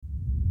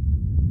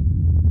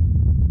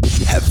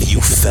You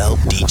felt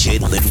DJ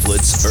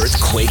Linwood's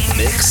Earthquake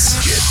Mix?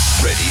 Get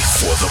ready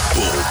for the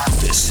boom.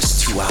 This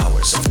is 2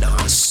 hours of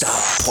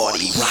non-stop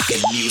party rockin'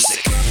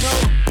 music.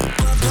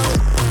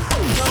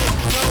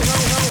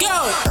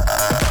 Go!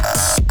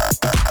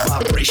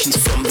 Vibrations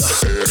from the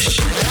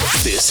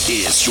earth. This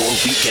is your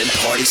weekend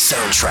party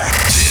soundtrack.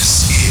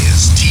 This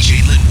is DJ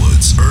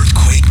Linwood's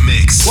Earthquake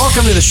Mix.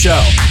 Welcome to the show.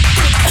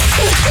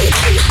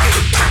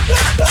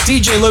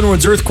 DJ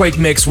Linwood's Earthquake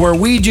Mix, where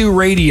we do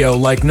radio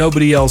like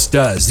nobody else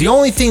does. The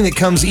only thing that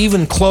comes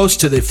even close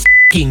to the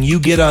f***ing you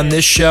get on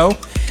this show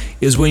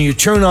is when you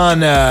turn on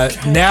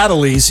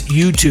Natalie's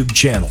YouTube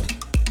channel,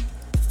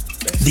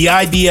 the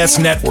IBS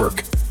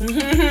Network.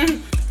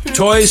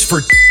 Toys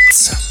for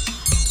t***s.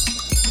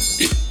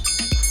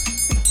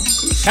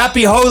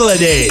 Happy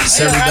holidays,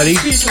 everybody.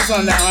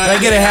 Can I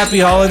get a happy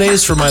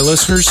holidays for my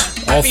listeners?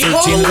 All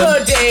 13 of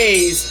them?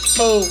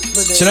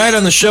 Tonight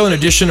on the show, in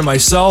addition to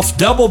myself,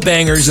 double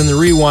bangers in the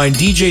rewind,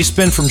 DJ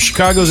Spin from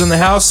Chicago's in the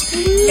house,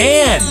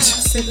 and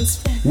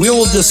we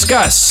will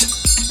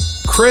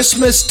discuss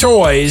Christmas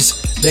toys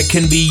that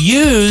can be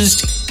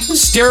used,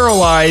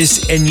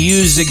 sterilized, and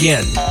used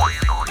again.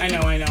 I know.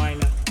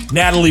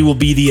 Natalie will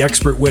be the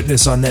expert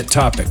witness on that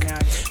topic. Yeah.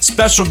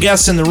 Special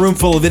guest in the room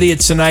full of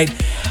idiots tonight,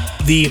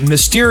 the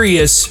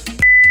mysterious,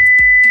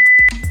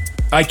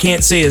 I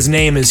can't say his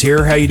name, is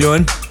here. How you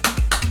doing?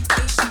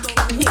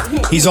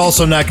 He's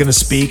also not going to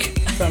speak.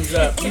 Thumbs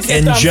up.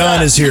 And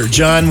John is here.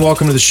 John,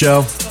 welcome to the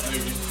show.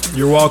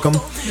 You're welcome.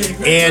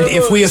 And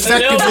if we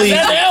effectively,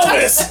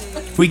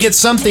 if we get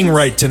something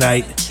right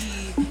tonight,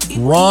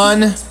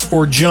 Ron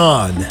or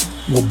John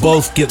will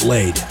both get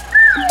laid.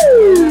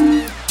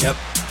 Yep.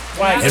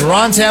 And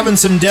Ron's having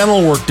some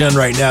dental work done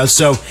right now,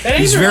 so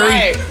he's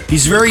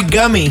very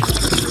gummy.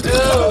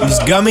 He's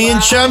gummy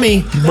and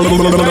chummy.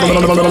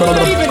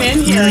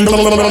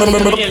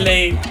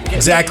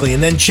 Exactly.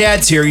 And then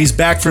Chad's here. He's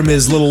back from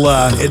his little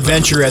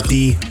adventure at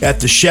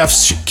the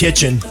chef's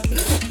kitchen.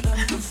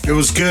 It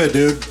was good,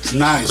 dude.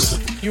 Nice.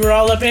 You were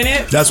all up in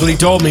it? That's what he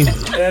told me.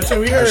 That's what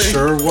we heard.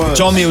 Sure was. He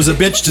told me it was a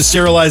bitch to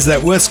sterilize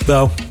that whisk,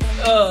 though.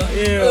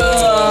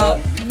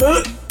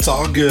 It's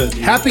all good.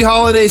 Happy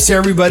holidays to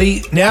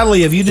everybody.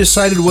 Natalie, have you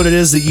decided what it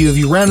is that have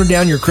you rounded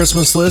down your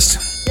Christmas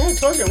list? Yeah, I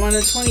told you I wanted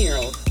a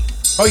 20-year-old.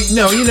 Oh,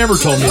 no, you never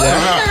told me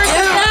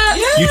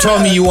that. You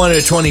told me you wanted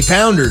a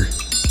 20-pounder.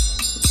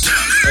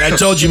 And I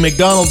told you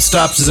McDonald's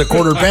stops as a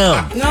quarter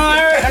pound. No,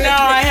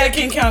 I had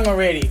King Kong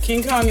already.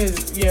 King Kong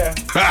is, yeah.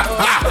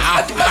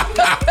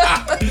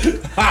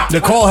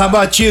 Nicole, how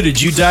about you?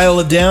 Did you dial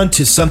it down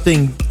to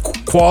something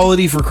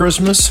quality for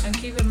Christmas? I'm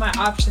keeping my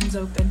options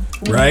open.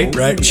 Right.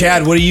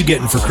 Chad, what are you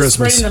getting for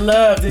Christmas? Spreading the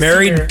love this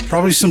Married? year.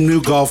 Probably some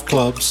new golf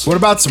clubs. What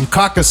about some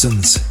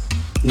cockasins?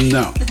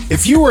 No.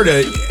 If you were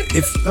to,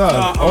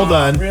 hold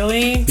on.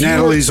 Really?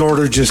 Natalie's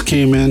order just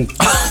came in.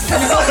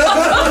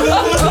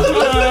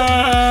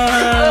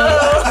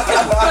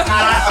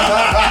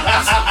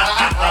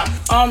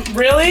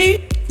 Really?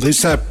 At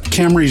least that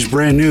Camry's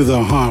brand new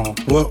though, huh?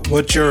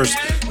 What's yours?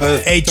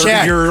 Hey,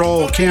 Chad.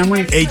 30-year-old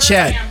Camry? Hey,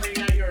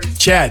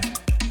 Chad,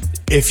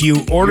 if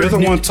you order... You're the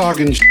one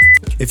talking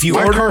If you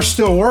My order... car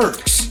still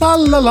works. La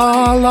la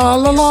la la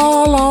la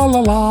la la la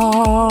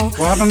la. What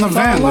happened to the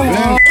van? La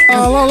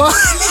la la.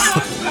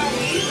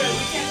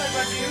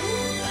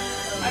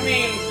 I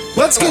mean...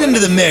 Let's get into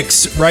the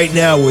mix right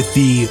now with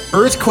the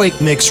Earthquake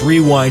Mix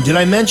Rewind. Did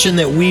I mention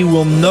that we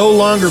will no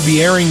longer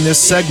be airing this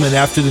segment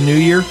after the new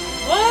year?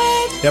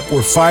 What? Yep,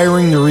 we're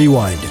firing the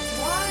Rewind.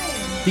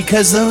 Why?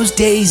 Because those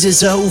days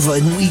is over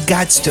and we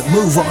got to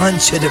move on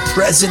to the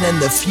present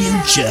and the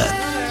future.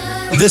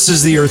 This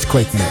is the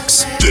Earthquake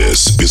Mix.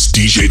 This is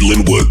DJ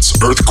Linwood's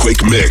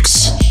Earthquake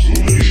Mix.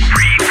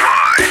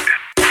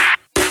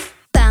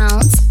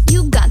 Bounce,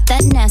 you got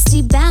that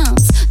nasty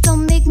bounce.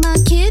 Don't make my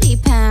kitty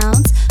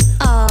pounce.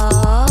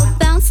 Oh,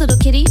 bounce little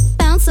kitty,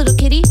 bounce little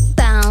kitty,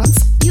 bounce.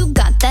 You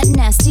got that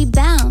nasty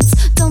bounce.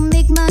 Don't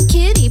make my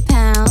kitty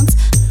pounce.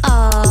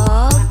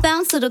 Oh,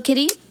 bounce little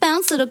kitty,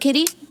 bounce little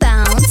kitty,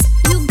 bounce.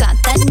 You got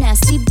that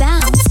nasty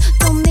bounce.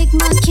 Don't make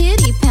my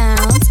kitty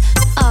pounce.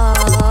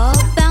 Oh,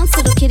 bounce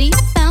little kitty,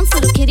 bounce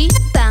little kitty,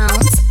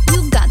 bounce.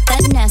 You got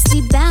that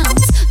nasty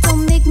bounce.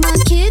 Don't make my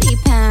kitty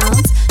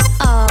pounce.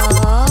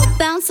 Oh,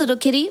 bounce little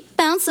kitty,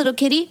 bounce little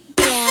kitty.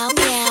 Meow,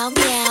 meow,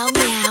 meow,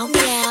 meow,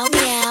 meow,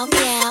 meow, meow,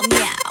 meow,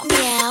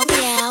 meow, meow,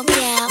 meow,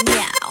 meow,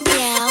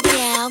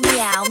 meow, meow,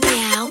 meow,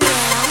 meow.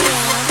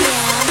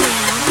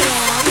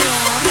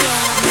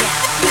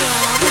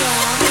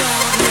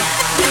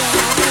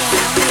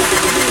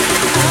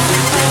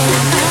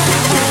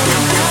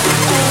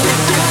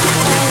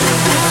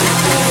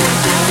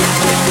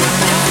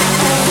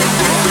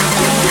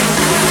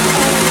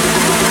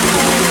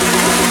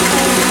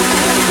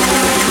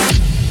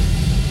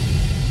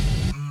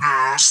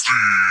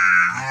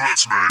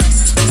 Let's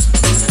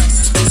make.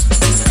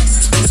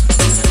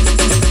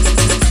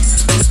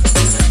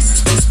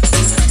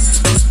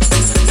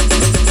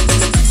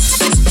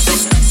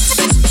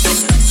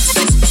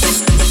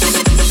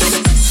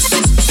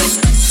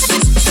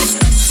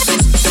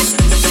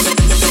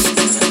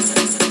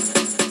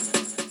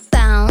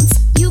 Bounce,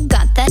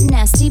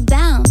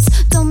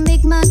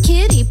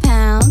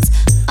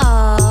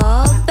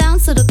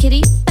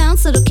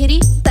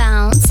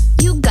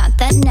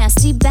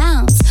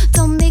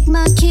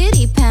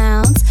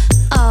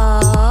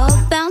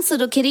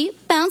 little kitty,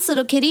 bounce,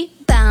 little kitty,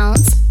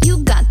 bounce. You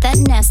got that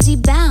nasty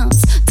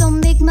bounce. Don't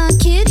make my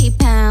kitty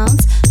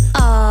pounce.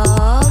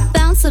 Oh,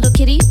 bounce, little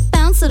kitty,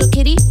 bounce, little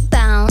kitty,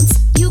 bounce.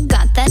 You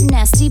got that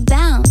nasty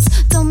bounce.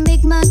 Don't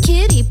make my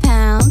kitty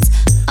pounce.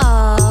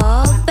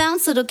 Oh,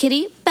 bounce, little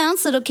kitty,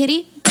 bounce, little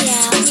kitty.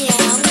 Meow,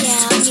 meow,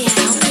 meow,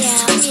 meow, meow,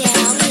 meow,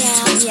 meow, meow,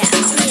 meow,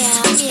 meow,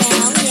 meow,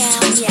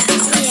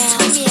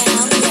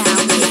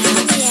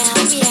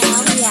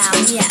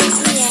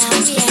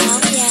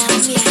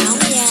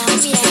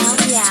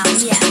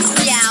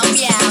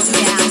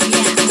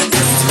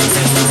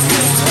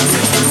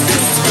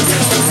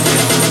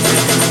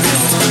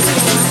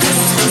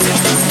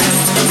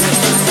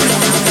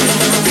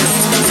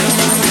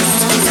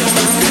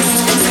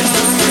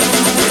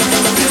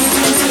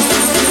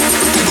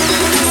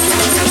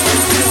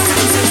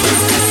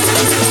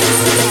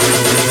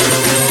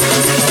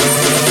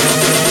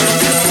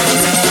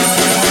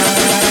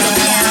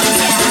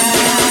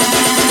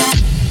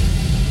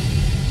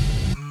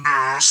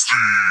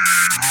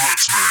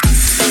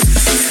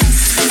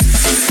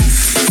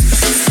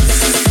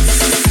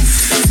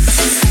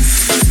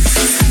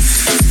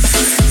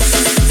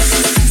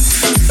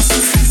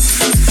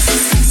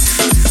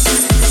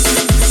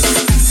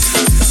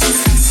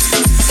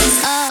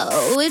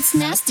 it's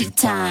nasty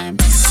time.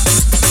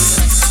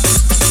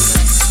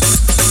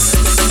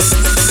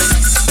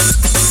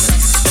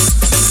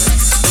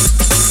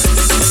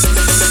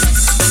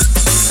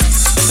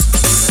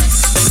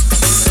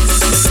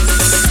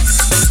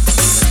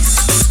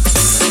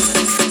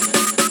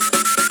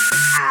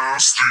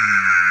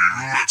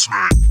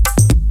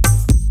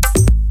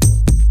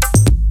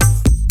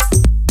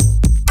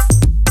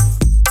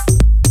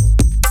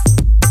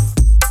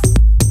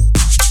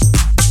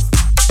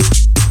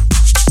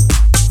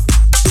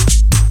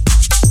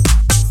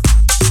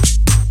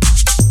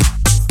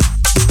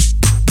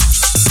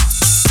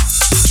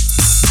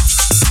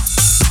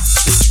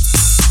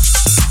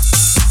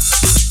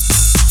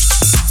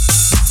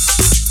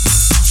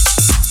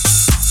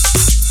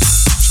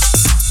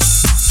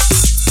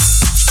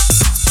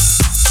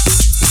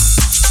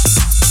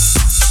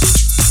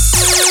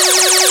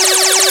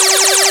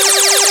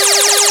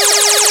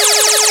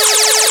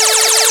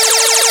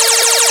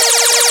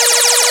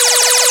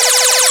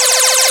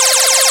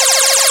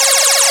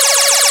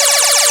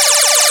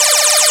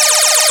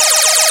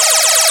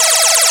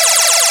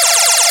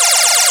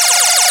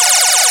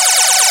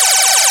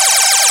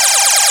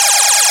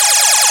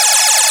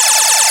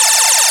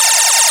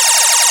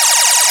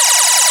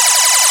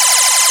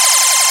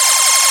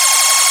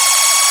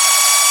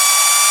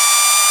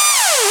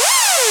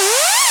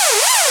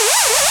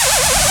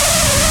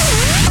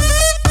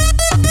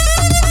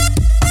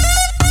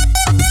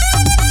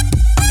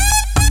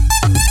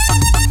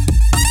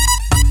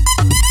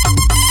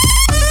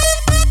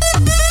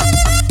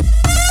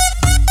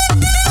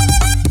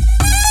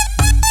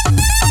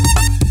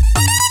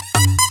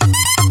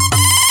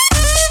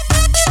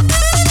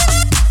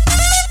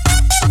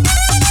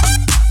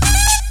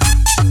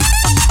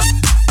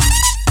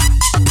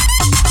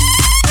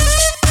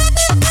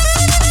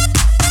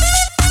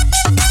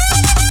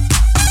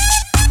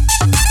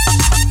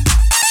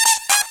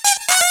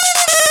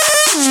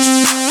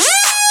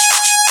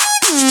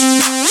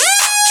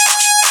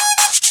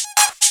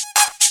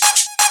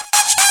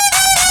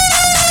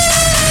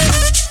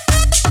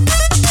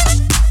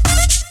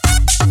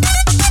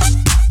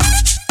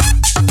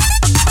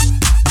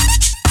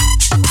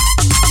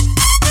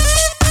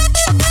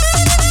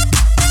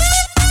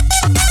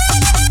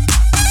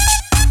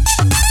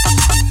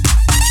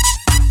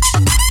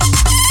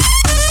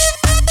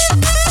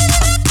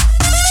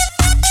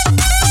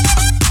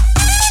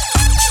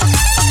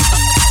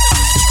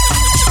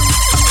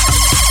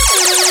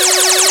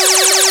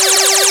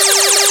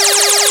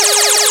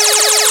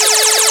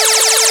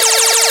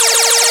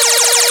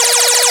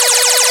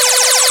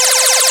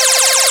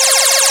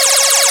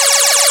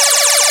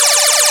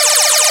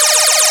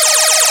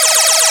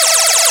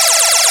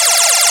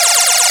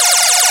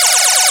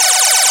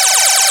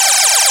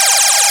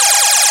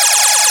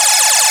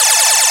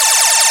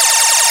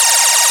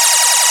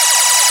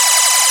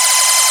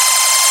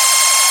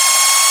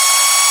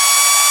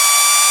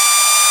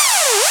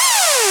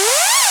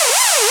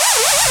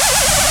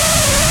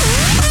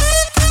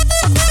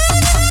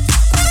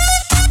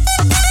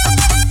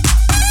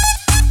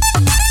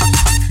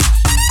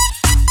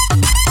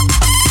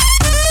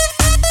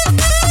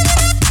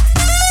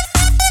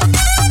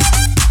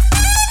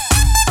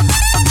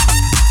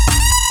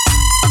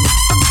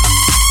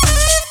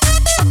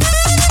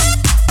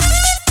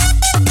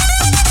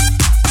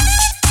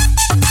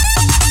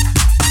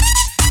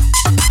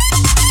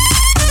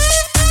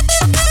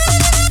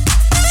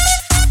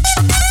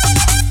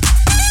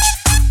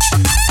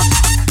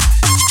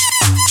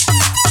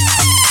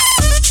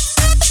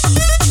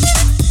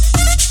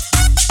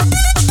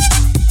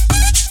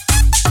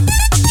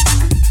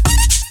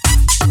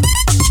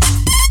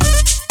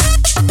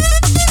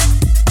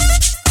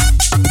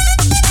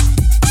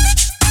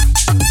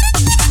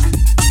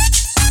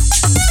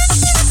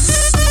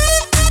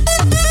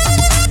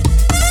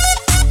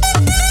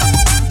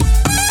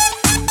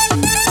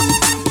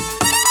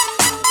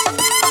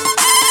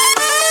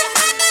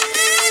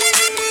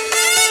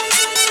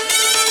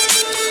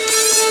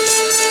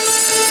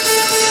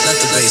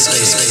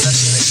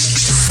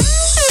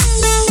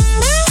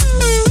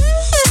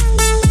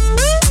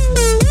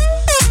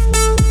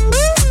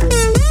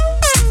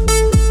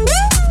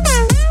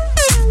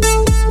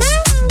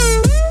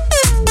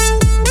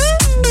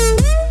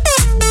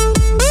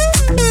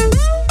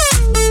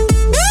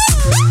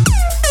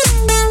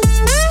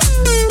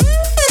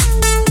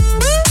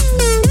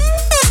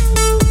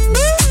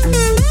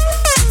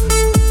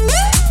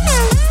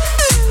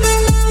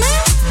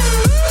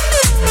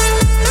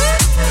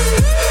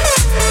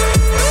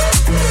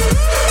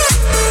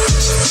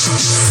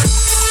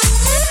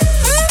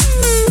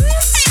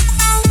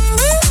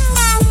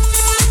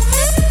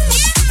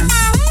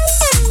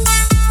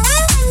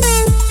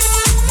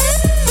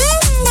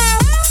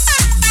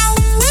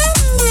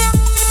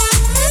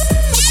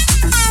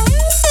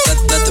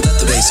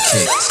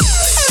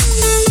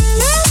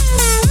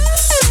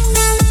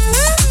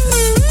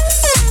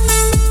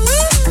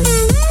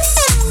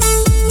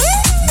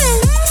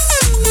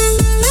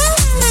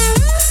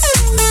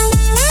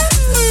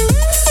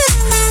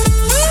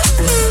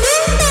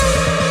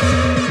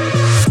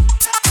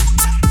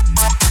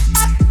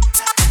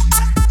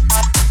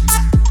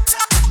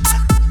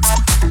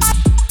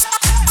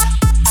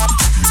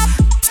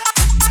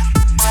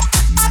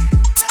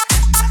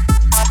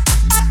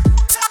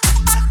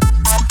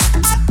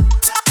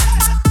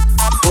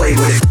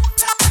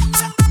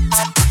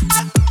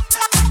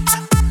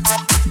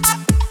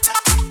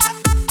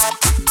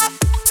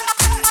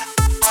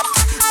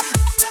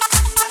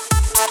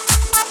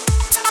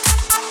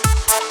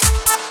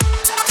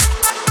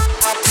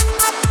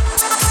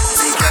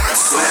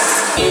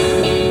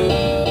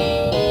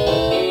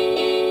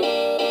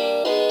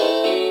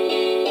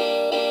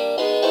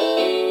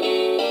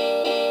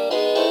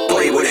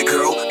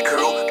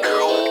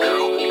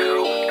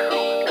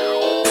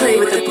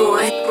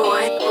 Play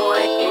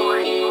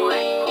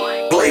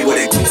with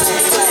it.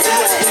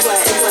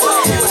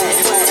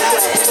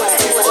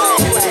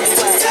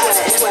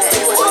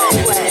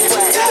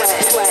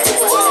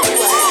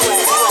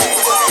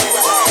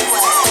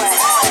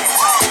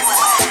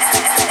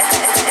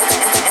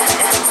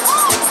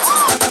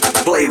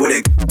 Play with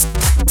it.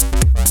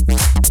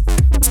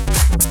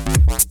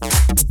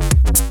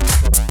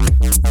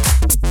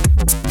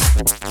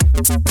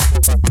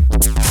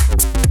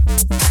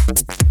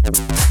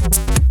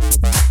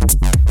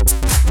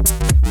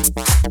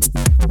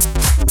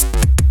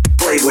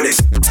 Play with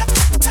it.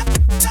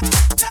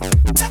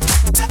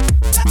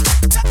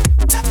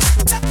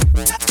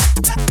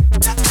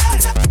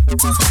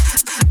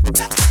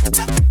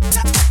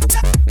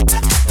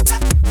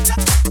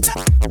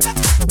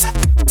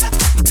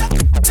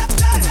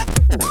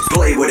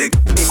 Play with it.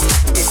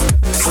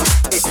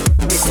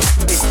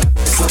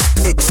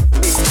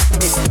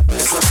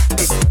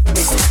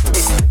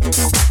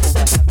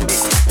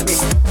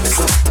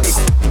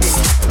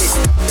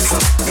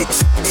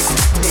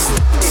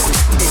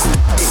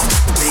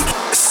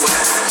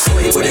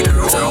 Play with it,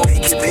 girl.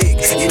 Make it big.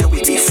 You know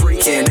we be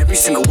freaking every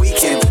single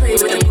weekend. Play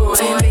with the boy,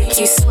 make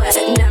you sweat.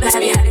 Never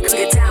have you had to cook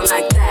it down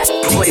like that.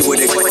 Play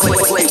with it. Play with the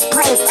boy.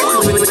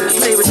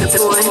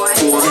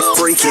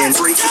 Freaking.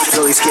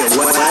 Phillies get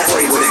wet.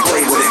 Play with it.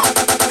 Play with it.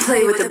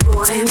 Play with the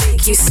boy,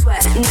 make you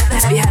sweat. Never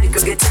have you had to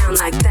cook it down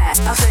like that.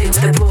 I play with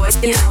the boy,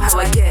 you know how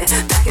I get.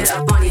 Back it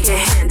up on you,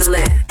 can't handle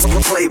it.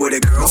 Play with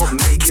it, girl.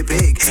 Make it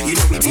big. You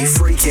know we be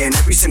freaking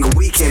every single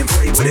weekend.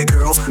 Play with it,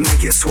 girl.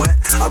 Make it sweat.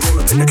 I roll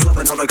up in the club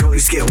and all the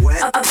girlies get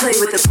wet. I play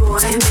with the boy,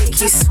 make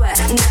you sweat.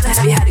 Never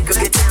have you had to cook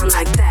it down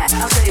like that.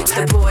 I play with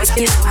the boy,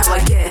 you know how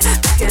I get.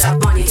 Back it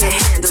up on you, can't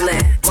handle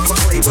it.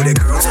 Play with it,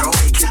 girl.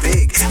 Make it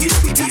big. You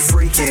know we be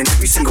freaking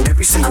every single.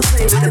 I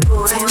play with the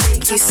boy,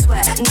 make you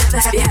sweat. Never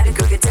have you had to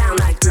cook it down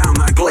like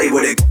that. Play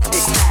with it.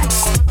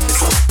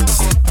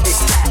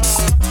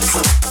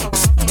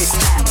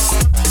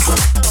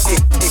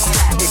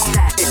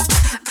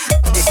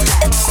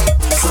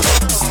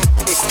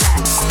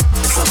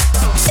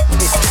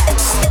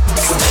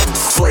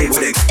 Play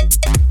with it.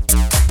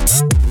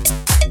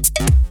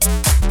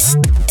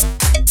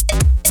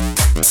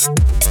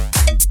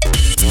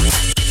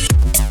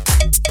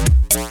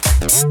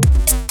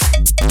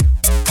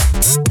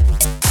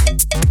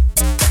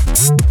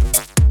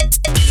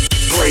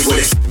 Play with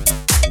it.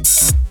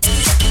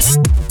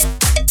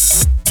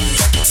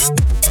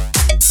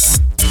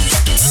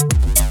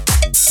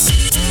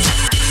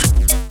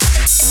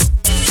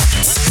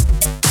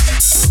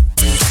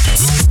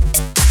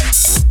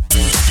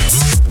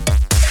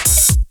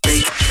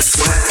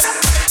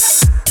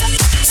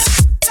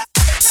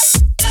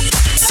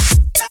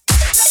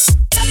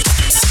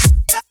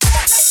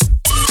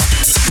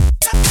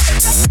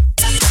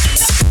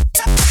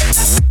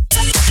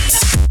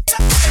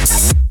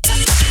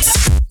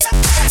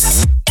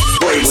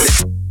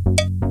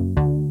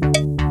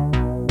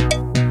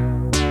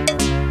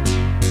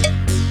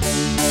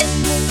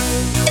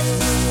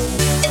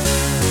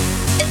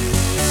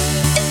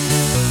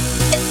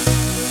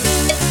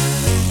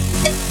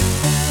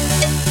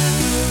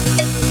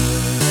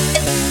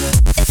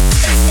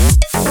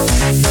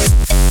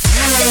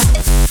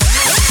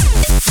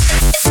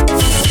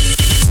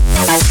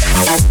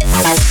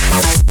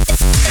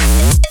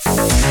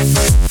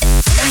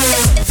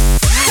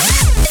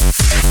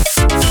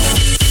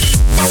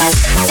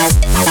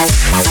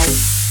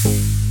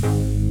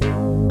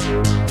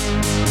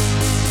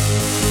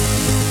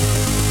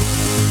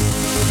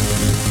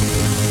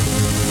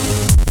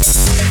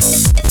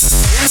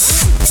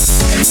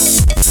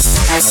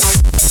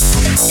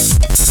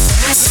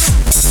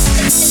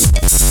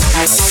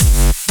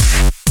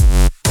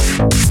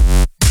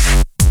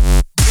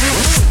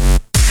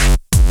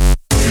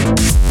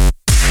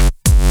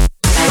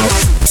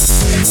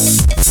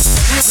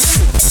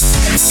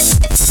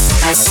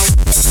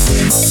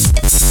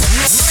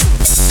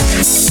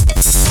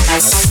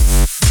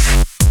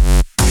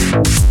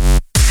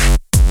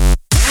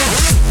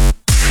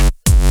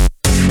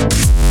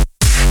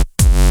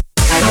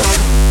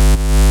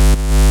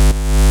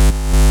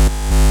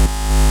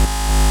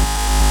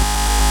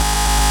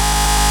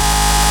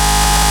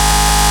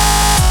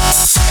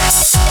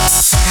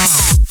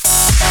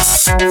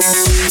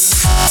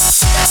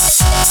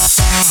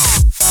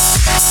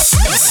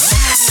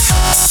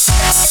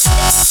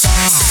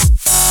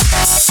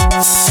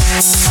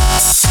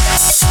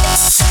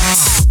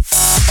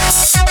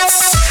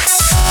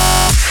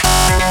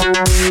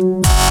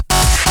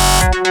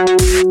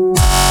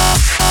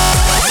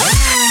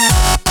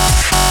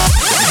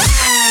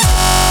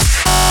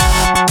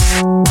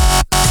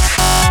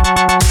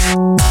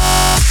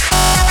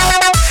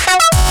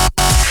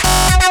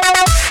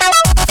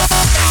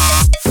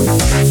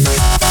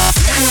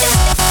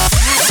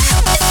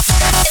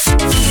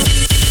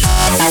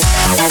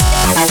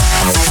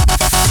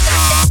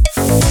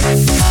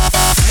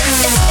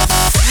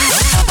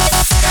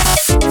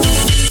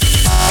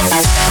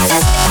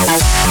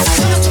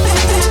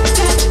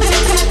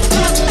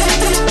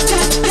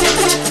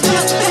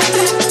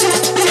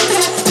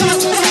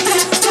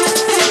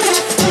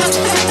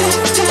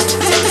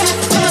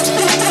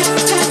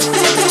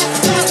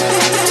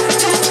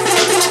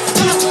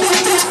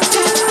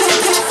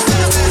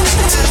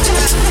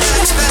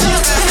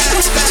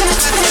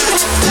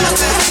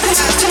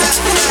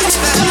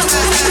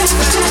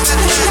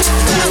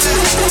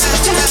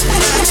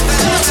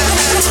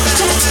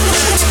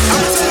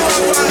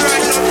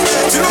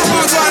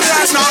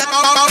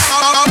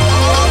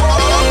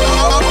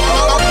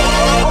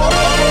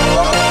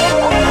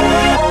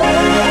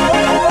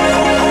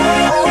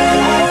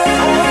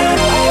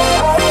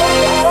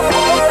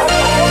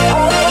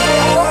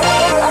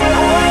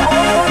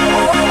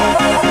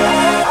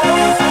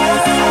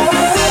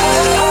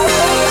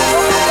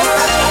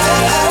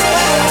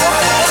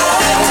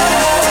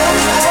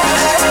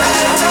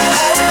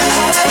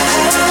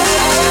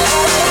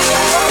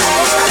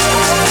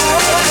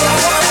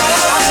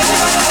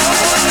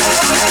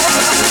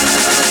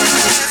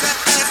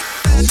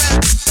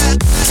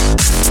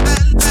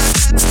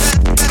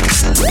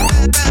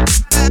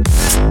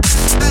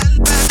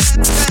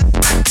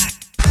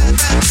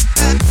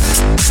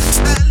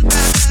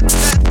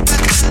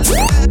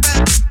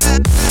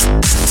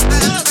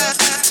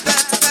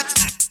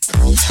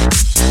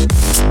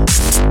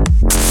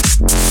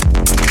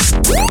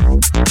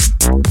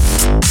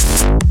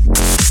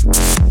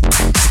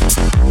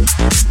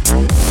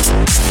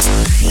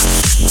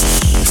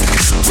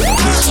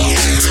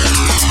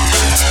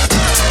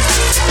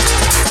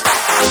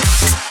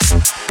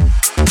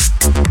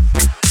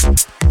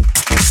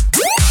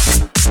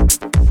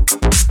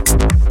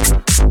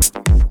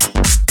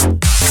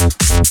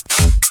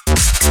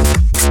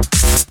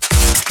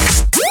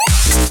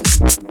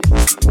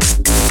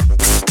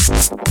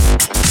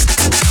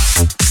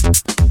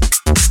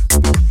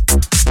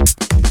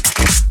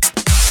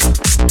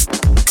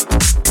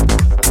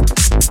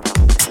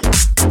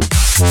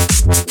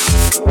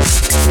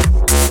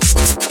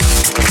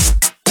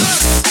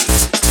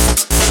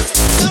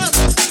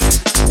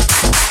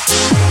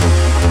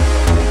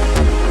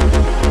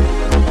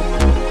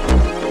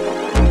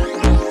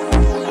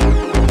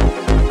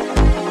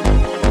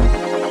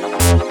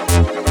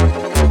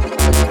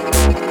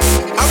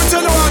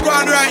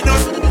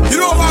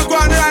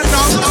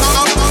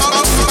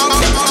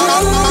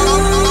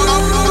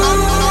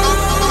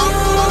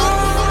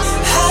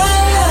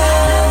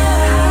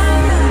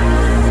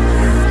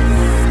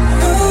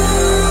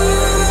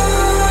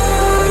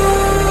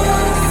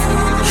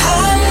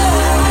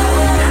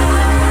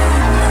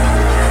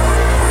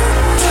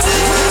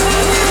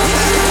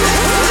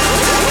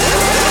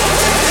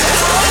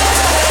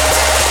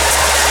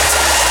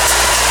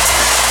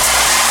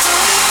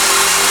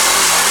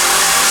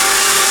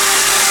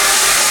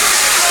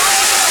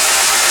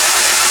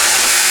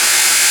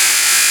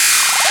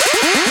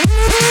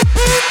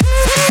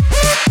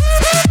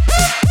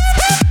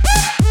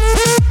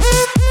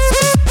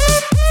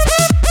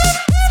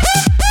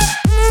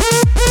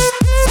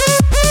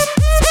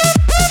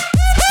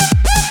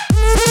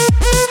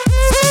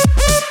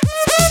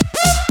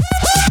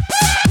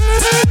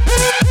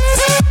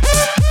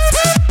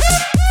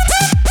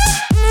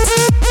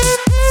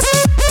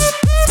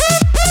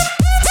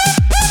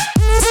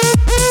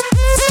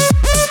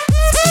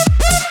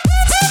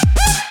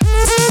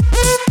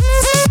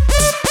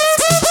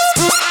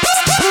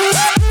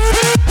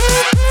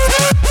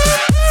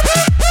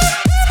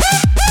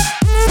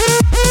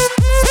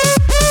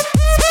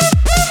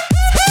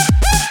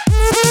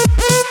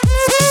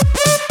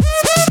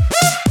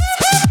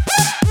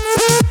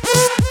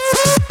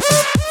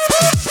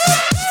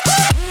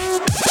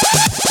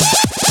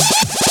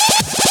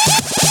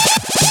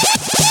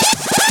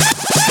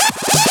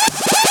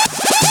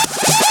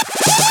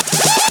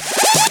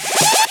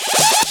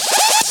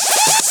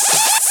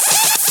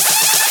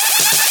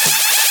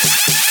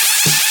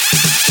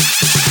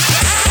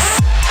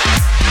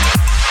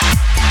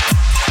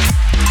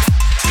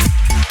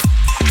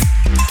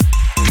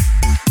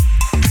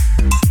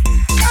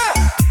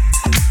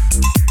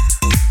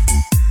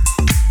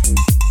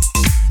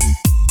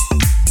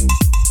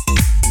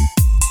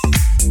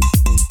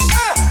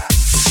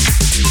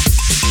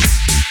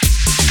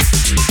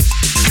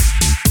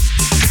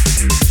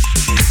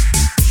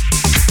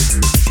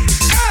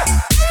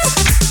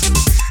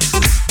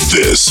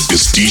 This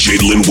is DJ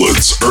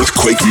Linwood's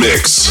Earthquake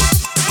Mix.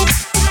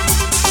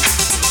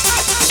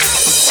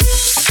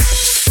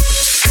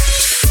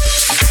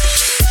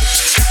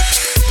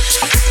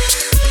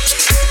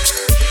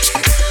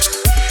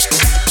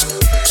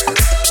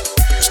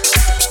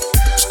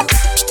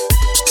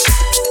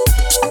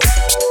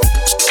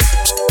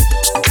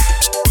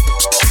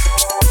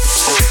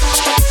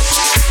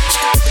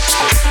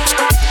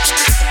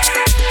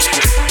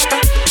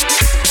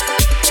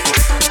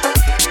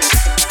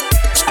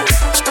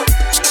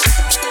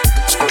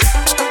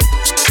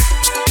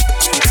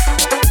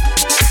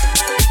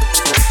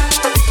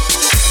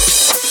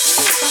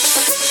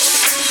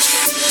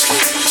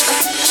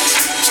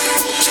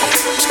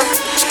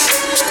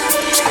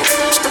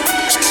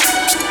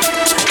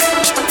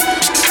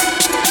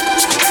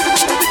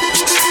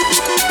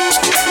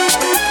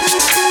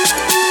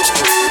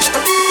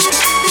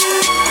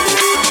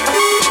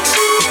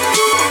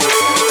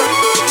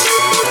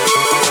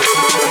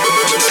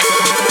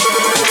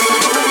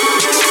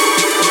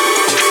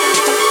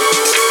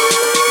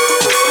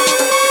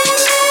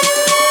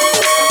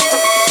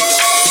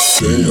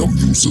 Damn,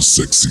 you's a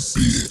sexy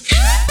bitch.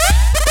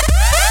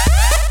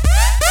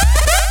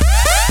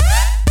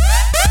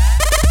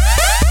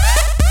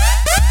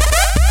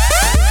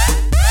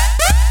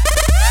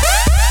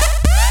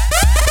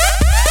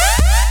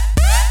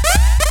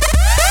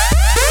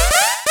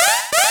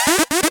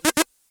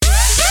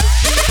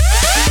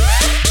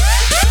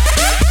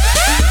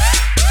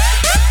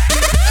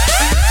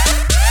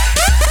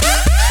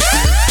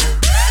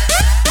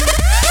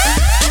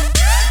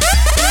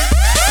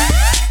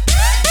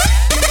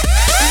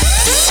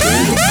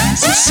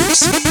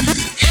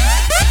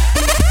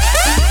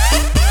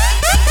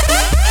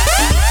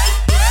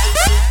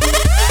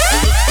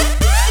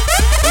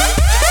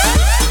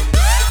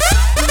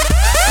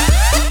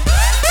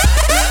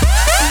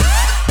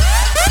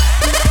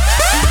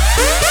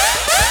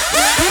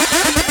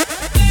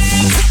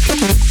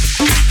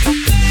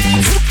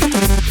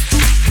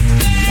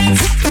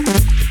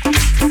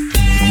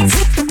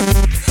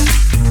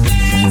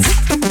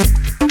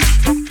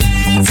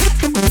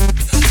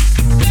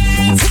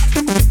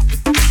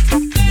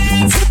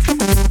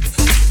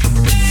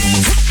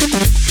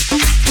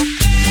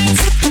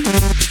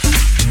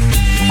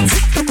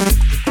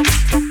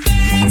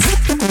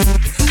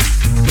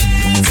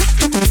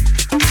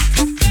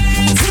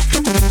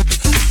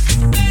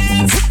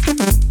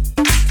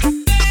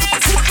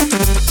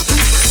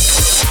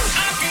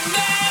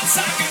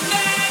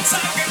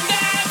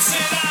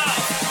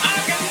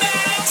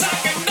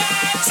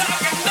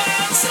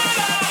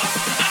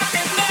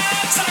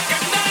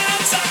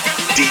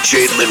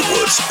 DJ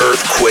Linwood's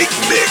Earthquake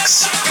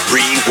Mix.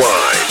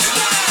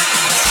 Rewind.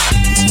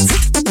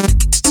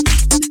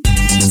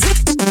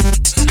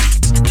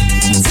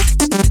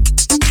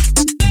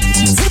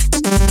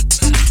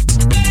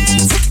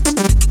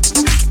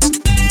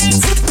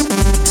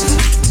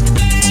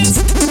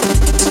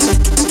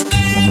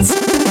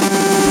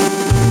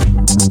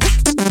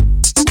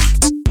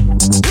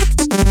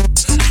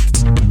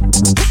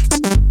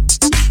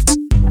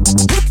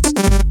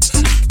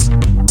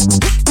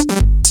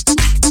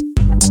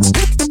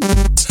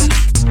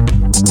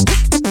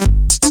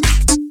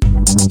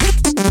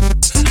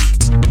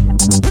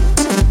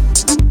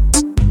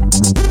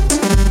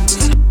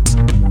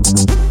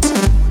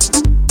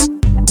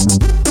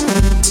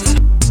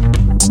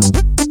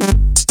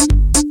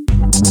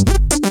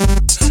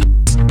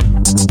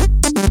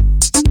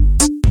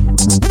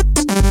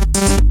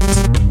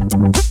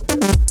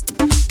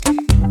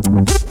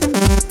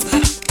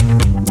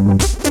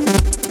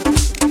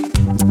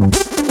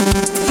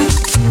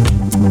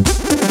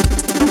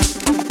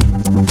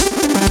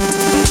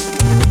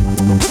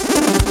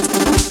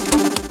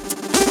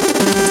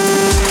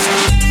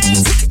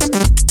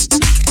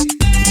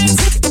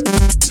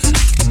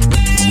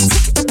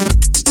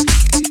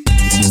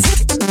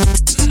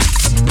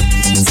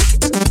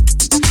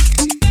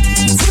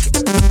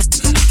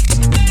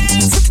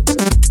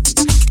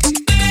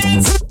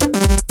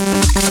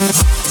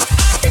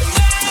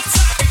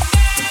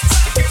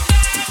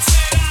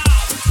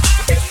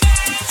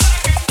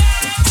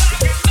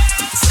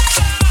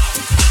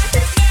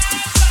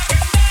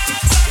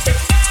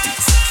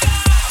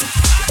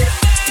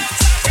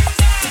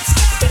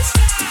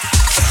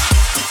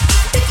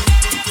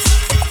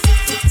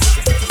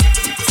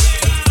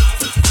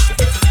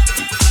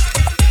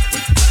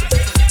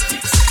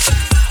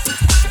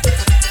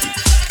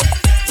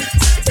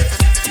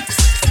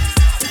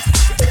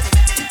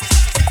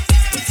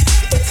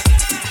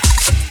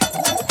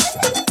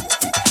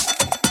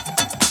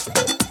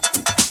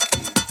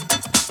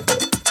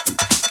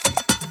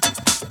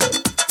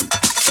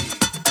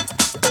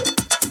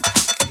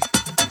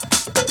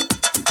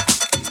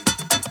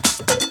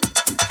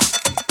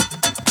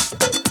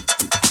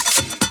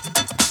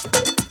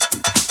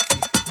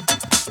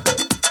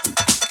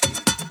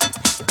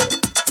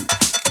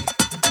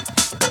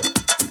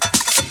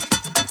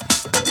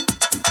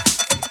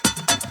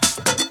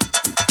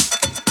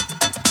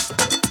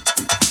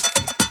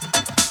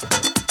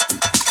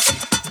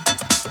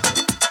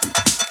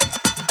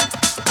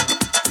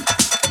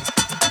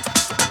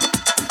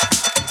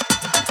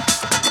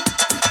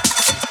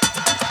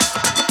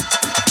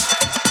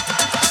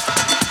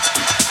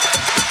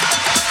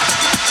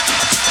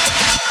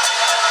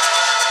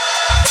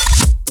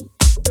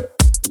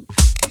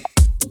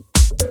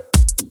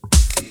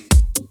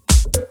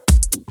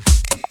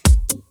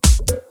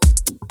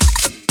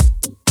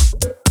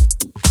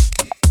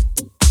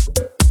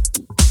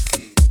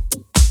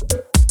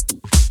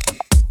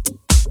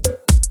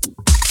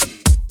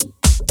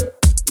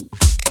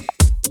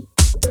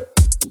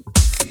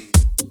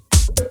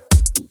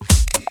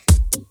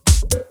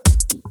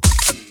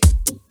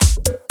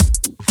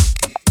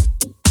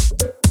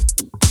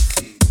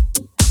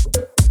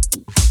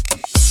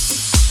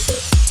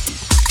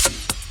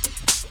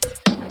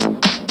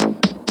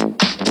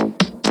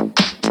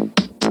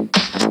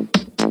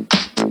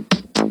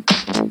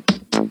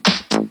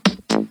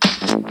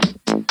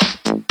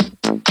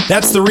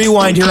 That's the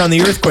rewind here on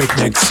the Earthquake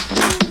Mix.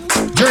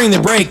 During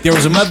the break, there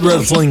was a mud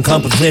wrestling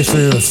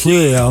competition in the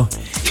studio.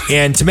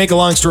 And to make a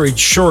long story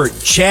short,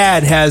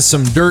 Chad has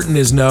some dirt in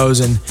his nose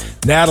and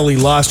Natalie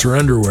lost her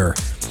underwear.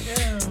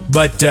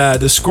 But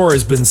the score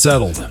has been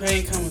settled.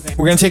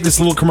 We're going to take this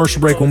little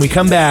commercial break. When we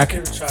come back,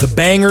 the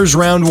Bangers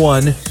Round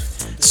 1,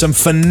 some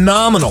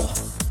phenomenal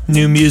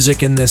new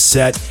music in this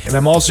set. And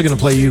I'm also going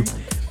to play you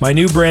my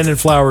new Brandon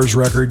Flowers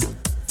record.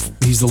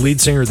 He's the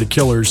lead singer of The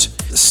Killers.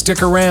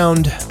 Stick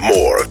around.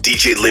 More of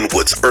DJ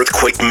Linwood's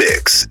Earthquake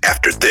Mix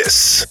after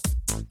this.